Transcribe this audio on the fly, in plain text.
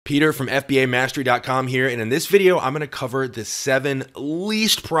Peter from FBAmastery.com here, and in this video, I'm going to cover the 7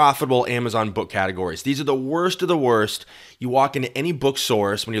 least profitable Amazon book categories. These are the worst of the worst. You walk into any book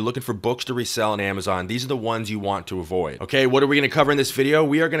source when you're looking for books to resell on Amazon. These are the ones you want to avoid. Okay, what are we going to cover in this video?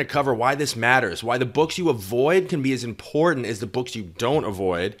 We are going to cover why this matters, why the books you avoid can be as important as the books you don't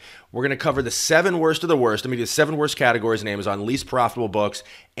avoid. We're going to cover the 7 worst of the worst. I'm going to do the 7 worst categories in Amazon, least profitable books.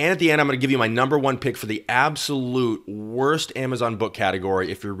 And at the end, I'm going to give you my #1 pick for the absolute worst Amazon book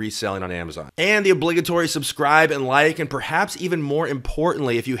category if you're reselling on Amazon. And the obligatory subscribe and like, and perhaps even more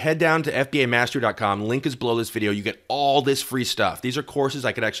importantly, if you head down to FBAmastery.com, link is below this video, you get all this free stuff. These are courses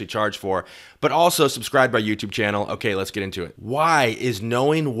I could actually charge for, but also subscribe to my YouTube channel. Okay, let's get into it. Why is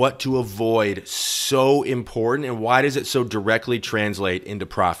knowing what to avoid so important, and why does it so directly translate into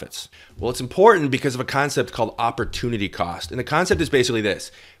profits? Well, it's important because of a concept called opportunity cost. And the concept is basically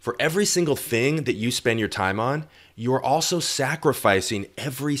this: for every single thing that you spend your time on, you are also sacrificing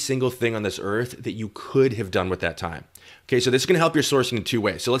every single thing on this earth that you could have done with that time. Okay, so this is going to help your sourcing in 2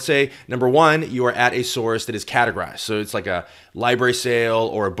 ways. So let's say, #1, you are at a source that is categorized. So it's like a library sale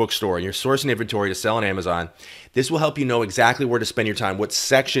or a bookstore, and you're sourcing inventory to sell on Amazon. This will help you know exactly where to spend your time, what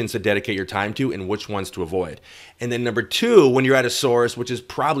sections to dedicate your time to, and which ones to avoid. And then #2, when you're at a source, which is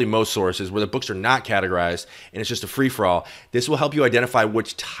probably most sources, where the books are not categorized and it's just a free-for-all, this will help you identify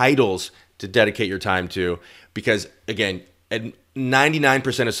which titles to dedicate your time to, because again, at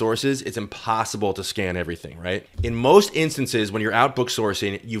 99% of sources, it's impossible to scan everything, right? In most instances, when you're out book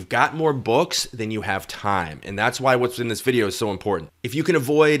sourcing, you've got more books than you have time. And that's why what's in this video is so important. If you can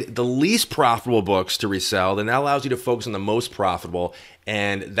avoid the least profitable books to resell, then that allows you to focus on the most profitable,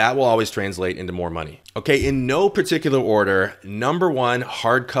 and that will always translate into more money. Okay, in no particular order, #1,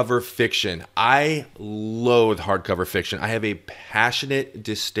 hardcover fiction. I loathe hardcover fiction. I have a passionate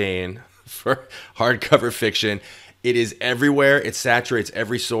disdain for hardcover fiction. It is everywhere, it saturates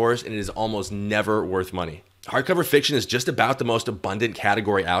every source, and it is almost never worth money. Hardcover fiction is just about the most abundant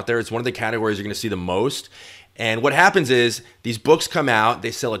category out there. It's one of the categories you're going to see the most. And what happens is these books come out,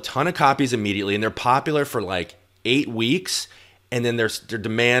 they sell a ton of copies immediately, and they're popular for like 8 weeks, and then their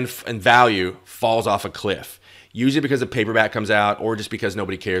demand and value falls off a cliff. Usually because the paperback comes out, or just because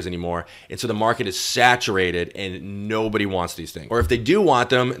nobody cares anymore. And so the market is saturated and nobody wants these things. Or if they do want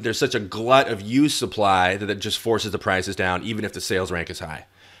them, there's such a glut of used supply that it just forces the prices down, even if the sales rank is high.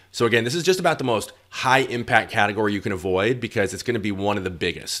 So again, this is just about the most high impact category you can avoid, because it's going to be one of the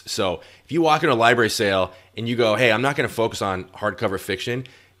biggest. So if you walk into a library sale and you go, hey, I'm not going to focus on hardcover fiction,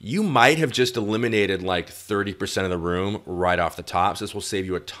 you might have just eliminated like 30% of the room right off the top. So this will save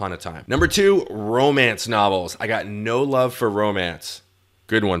you a ton of time. #2, romance novels. I got no love for romance.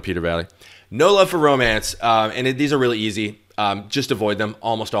 Good one, Peter Valley. No love for romance. These are really easy. Just avoid them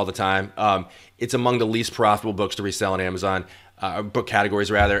almost all the time. It's among the least profitable books to resell on Amazon. Book categories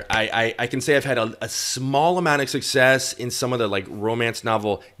rather. I can say I've had a small amount of success in some of the like romance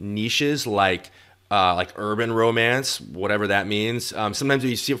novel niches, like urban romance, whatever that means. Sometimes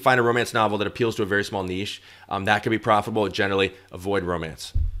if you find a romance novel that appeals to a very small niche, that can be profitable. Generally, avoid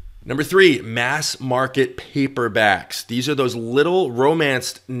romance. #3, mass market paperbacks. These are those little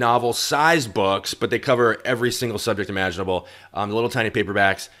romance novel sized books, but they cover every single subject imaginable. The little tiny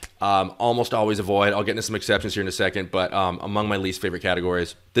paperbacks, almost always avoid. I'll get into some exceptions here in a second, but among my least favorite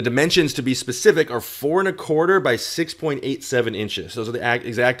categories. The dimensions, to be specific, are 4¼ by 6.87 inches. Those are the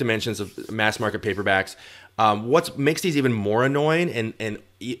exact dimensions of mass market paperbacks. What makes these even more annoying and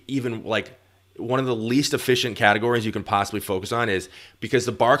even like one of the least efficient categories you can possibly focus on is because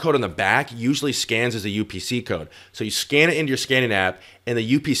the barcode on the back usually scans as a UPC code. So you scan it into your scanning app, and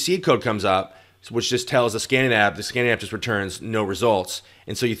the UPC code comes up, which just tells the scanning app just returns no results.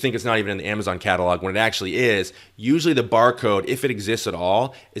 And so you think it's not even in the Amazon catalog when it actually is. Usually the barcode, if it exists at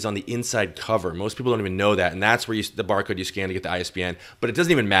all, is on the inside cover. Most people don't even know that, and that's where the barcode you scan to get the ISBN. But it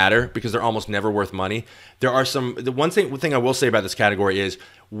doesn't even matter because they're almost never worth money. The one thing I will say about this category is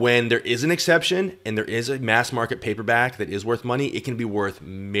when there is an exception and there is a mass market paperback that is worth money, it can be worth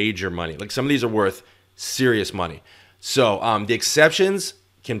major money. Like some of these are worth serious money. So the exceptions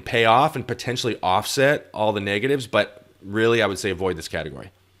can pay off and potentially offset all the negatives, but really I would say avoid this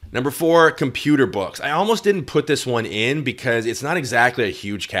category. #4, computer books. I almost didn't put this one in because it's not exactly a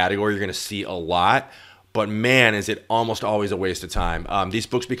huge category you're going to see a lot, but man, is it almost always a waste of time. These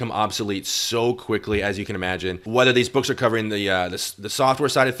books become obsolete so quickly, as you can imagine. Whether these books are covering the software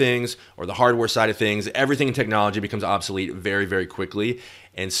side of things or the hardware side of things, everything in technology becomes obsolete very, very quickly.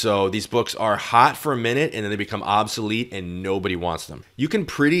 And so these books are hot for a minute and then they become obsolete and nobody wants them. You can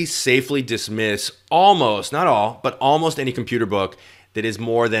pretty safely dismiss almost, not all, but almost any computer book that is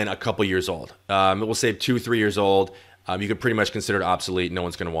more than a couple years old. It will say 2-3 years old. You could pretty much consider it obsolete. No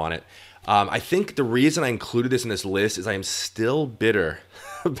one's going to want it. I think the reason I included this in this list is I am still bitter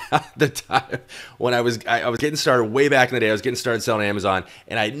about the time when I was getting started way back in the day. I was getting started selling on Amazon,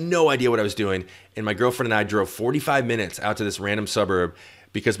 and I had no idea what I was doing. And my girlfriend and I drove 45 minutes out to this random suburb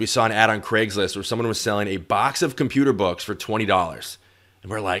because we saw an ad on Craigslist where someone was selling a box of computer books for $20.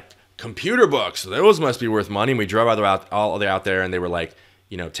 And we're like, computer books, those must be worth money. And we drove all out there, and they were like,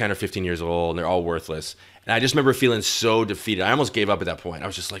 10 or 15 years old, and they're all worthless. And I just remember feeling so defeated. I almost gave up at that point. I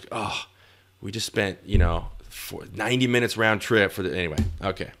was just like, oh, we just spent, 90 minutes round trip for the, anyway,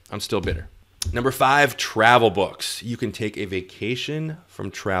 okay, I'm still bitter. Number 5, travel books. You can take a vacation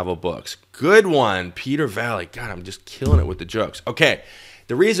from travel books. Good one, Peter Valley. God, I'm just killing it with the jokes. Okay,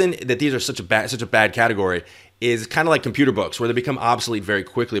 the reason that these are such a bad category is kind of like computer books, where they become obsolete very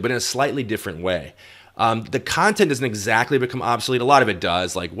quickly, but in a slightly different way. The content doesn't exactly become obsolete. A lot of it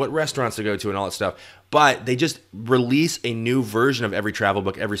does, like what restaurants to go to and all that stuff. But they just release a new version of every travel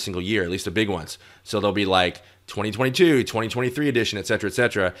book every single year, at least the big ones. So they'll be like 2022, 2023 edition, et cetera, et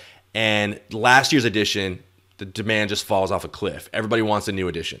cetera. And last year's edition, the demand just falls off a cliff. Everybody wants a new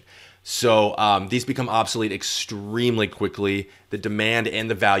edition. So these become obsolete extremely quickly. The demand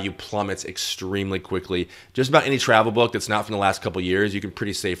and the value plummets extremely quickly. Just about any travel book that's not from the last couple years, you can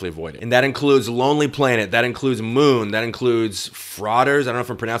pretty safely avoid it. And that includes Lonely Planet, that includes Moon, that includes Frauders, I don't know if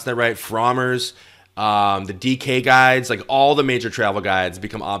I'm pronouncing that right, Frommers, the DK guides, like all the major travel guides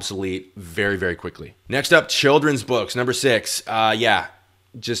become obsolete very, very quickly. Next up, children's books, number 6.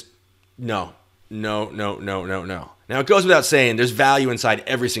 Just no. Now, it goes without saying, there's value inside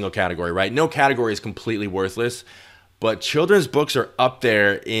every single category, right? No category is completely worthless, but children's books are up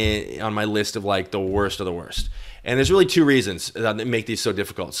there on my list of like the worst of the worst. And there's really 2 reasons that make these so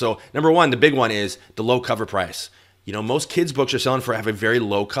difficult. So number 1, the big one is the low cover price. Most kids' books are selling have a very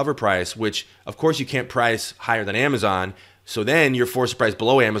low cover price, which of course you can't price higher than Amazon. So then you're forced to price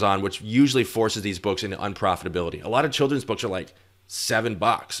below Amazon, which usually forces these books into unprofitability. A lot of children's books are like $7 or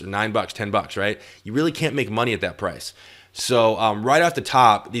 $9, $10, right? You really can't make money at that price. So right off the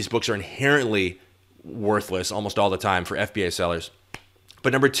top, these books are inherently worthless almost all the time for FBA sellers.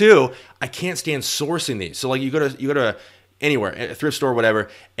 But number 2, I can't stand sourcing these. So like you go to anywhere, a thrift store, whatever,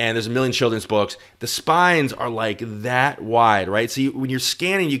 and there's a million children's books. The spines are like that wide, right? So when you're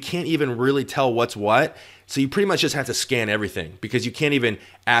scanning, you can't even really tell what's what. So you pretty much just have to scan everything because you can't even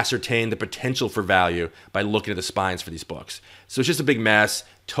ascertain the potential for value by looking at the spines for these books. So it's just a big mess,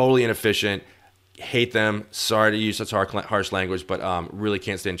 totally inefficient. Hate them. Sorry to use such harsh language, but really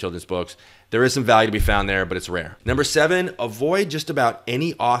can't stand children's books. There is some value to be found there, but it's rare. Number 7, avoid just about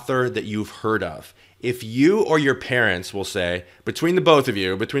any author that you've heard of. If you or your parents will say, between the both of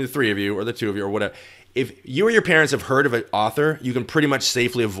you, between the 3 of you or the 2 of you or whatever, if you or your parents have heard of an author, you can pretty much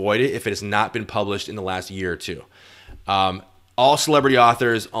safely avoid it if it has not been published in the last year or 2. All celebrity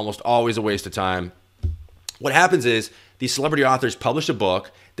authors, almost always a waste of time. What happens is these celebrity authors publish a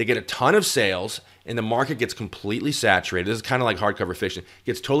book, they get a ton of sales, and the market gets completely saturated. This is kind of like hardcover fiction. It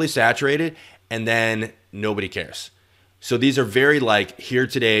gets totally saturated, and then nobody cares. So these are very like here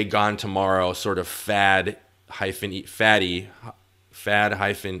today, gone tomorrow sort of fad hyphen E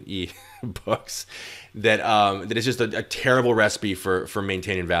books that is just a terrible recipe for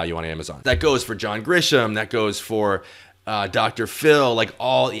maintaining value on Amazon. That goes for John Grisham, that goes for Dr. Phil, like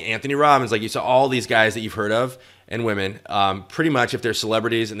all Anthony Robbins, like you saw all these guys that you've heard of and women. Pretty much if they're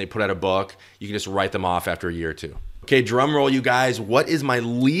celebrities and they put out a book, you can just write them off after a year or 2. Okay, drum roll, you guys. What is my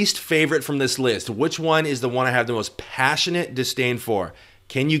least favorite from this list? Which one is the one I have the most passionate disdain for?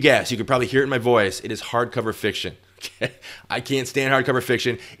 Can you guess? You could probably hear it in my voice. It is hardcover fiction. Okay? I can't stand hardcover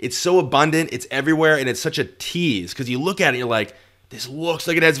fiction. It's so abundant, it's everywhere, and it's such a tease because you look at it and you're like, this looks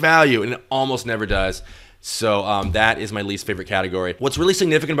like it has value, and it almost never does. So that is my least favorite category. What's really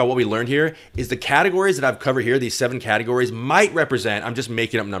significant about what we learned here is the categories that I've covered here, these 7 categories, might represent, I'm just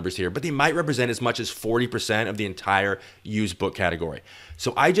making up numbers here, but they might represent as much as 40% of the entire used book category.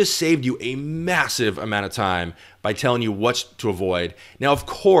 So I just saved you a massive amount of time by telling you what to avoid. Now, of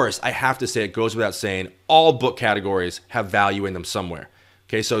course, I have to say, it goes without saying, all book categories have value in them somewhere.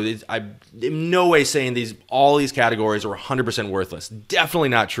 Okay, so I'm in no way saying all these categories are 100% worthless. Definitely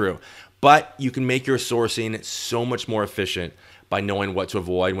not true. But you can make your sourcing so much more efficient by knowing what to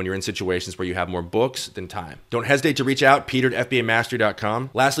avoid when you're in situations where you have more books than time. Don't hesitate to reach out,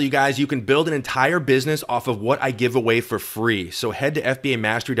 peter@fbamastery.com. Lastly, you guys, you can build an entire business off of what I give away for free. So head to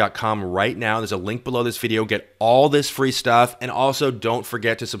fbamastery.com right now. There's a link below this video. Get all this free stuff. And also don't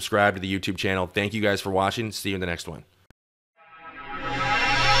forget to subscribe to the YouTube channel. Thank you guys for watching. See you in the next one.